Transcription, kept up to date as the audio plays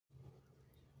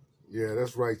Yeah,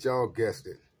 that's right. Y'all guessed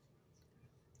it.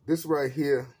 This right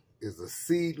here is a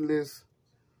seedless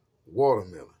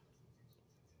watermelon.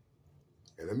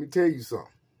 And let me tell you something.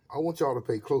 I want y'all to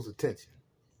pay close attention.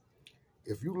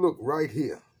 If you look right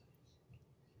here,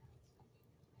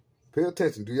 pay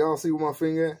attention. Do y'all see where my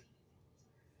finger at?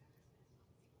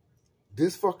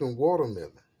 This fucking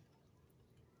watermelon,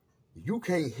 you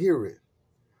can't hear it,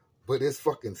 but it's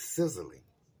fucking sizzling.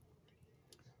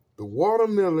 The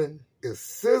watermelon is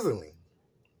sizzling,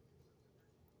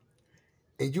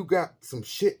 and you got some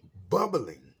shit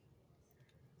bubbling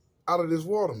out of this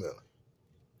watermelon.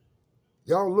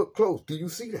 Y'all look close. Do you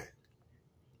see that?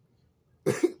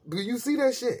 Do you see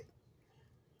that shit?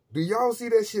 Do y'all see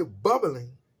that shit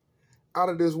bubbling out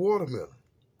of this watermelon?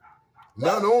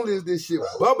 Not only is this shit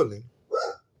bubbling,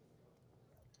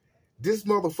 this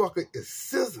motherfucker is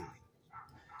sizzling.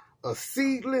 A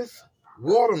seedless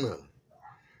watermelon.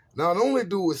 Not only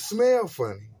do it smell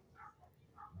funny,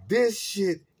 this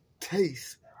shit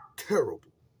tastes terrible.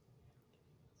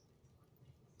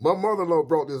 My mother-in-law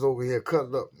brought this over here, cut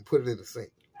it up, and put it in the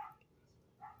sink.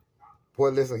 Boy,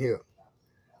 listen here.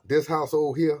 This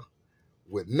household here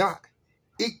would not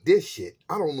eat this shit.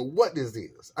 I don't know what this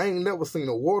is. I ain't never seen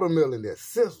a watermelon that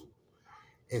sizzle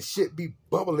and shit be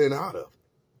bubbling out of it.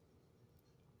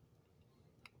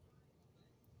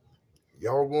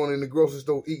 Y'all going in the grocery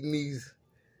store eating these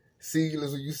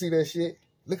seedless, you see that shit?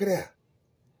 Look at that.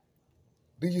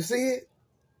 Do you see it?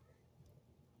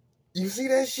 You see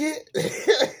that shit?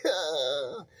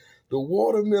 The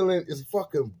watermelon is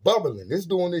fucking bubbling. It's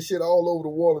doing this shit all over the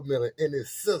watermelon and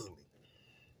it's sizzling.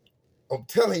 I'm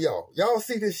telling y'all. Y'all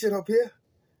see this shit up here?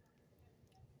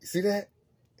 You see that?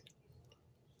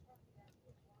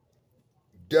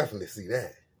 Definitely see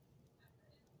that.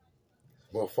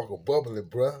 Motherfucker bubbling,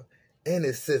 bruh. And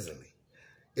it's sizzling.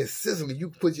 It's sizzling. You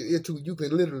put your ear to it, you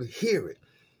can literally hear it.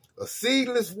 A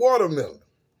seedless watermelon.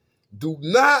 Do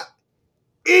not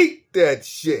eat that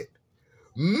shit.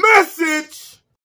 Message!